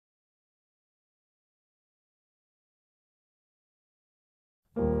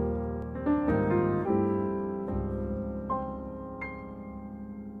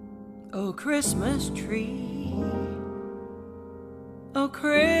Oh, Christmas tree, oh,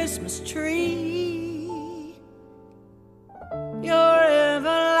 Christmas tree, your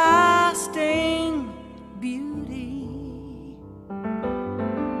everlasting beauty.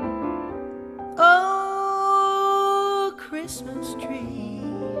 Oh, Christmas tree,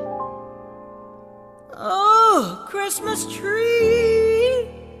 oh, Christmas tree,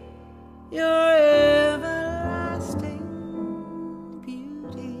 your everlasting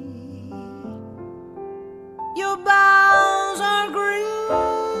beauty. Your boughs are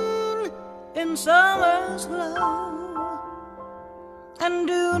green in summer's glow and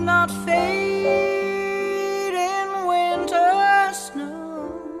do not fade in winter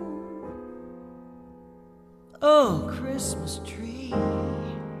snow. Oh, Christmas tree,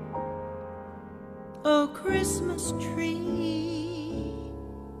 oh, Christmas tree,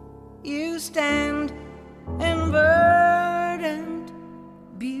 you stand in verdant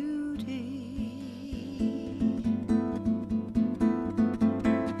beauty.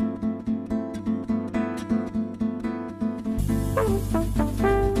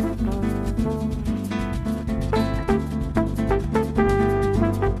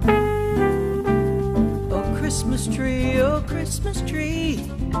 Oh, Christmas tree, oh, Christmas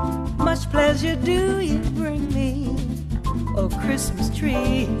tree, much pleasure do you bring me. Oh, Christmas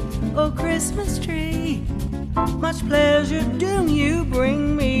tree, oh, Christmas tree, much pleasure do you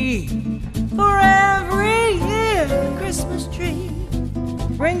bring me. For every year the Christmas tree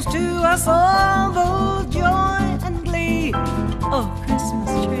brings to us all both joy and glee. Oh,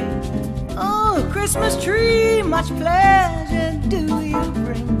 Christmas tree, oh, Christmas tree, much pleasure do you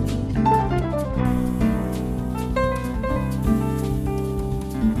bring me.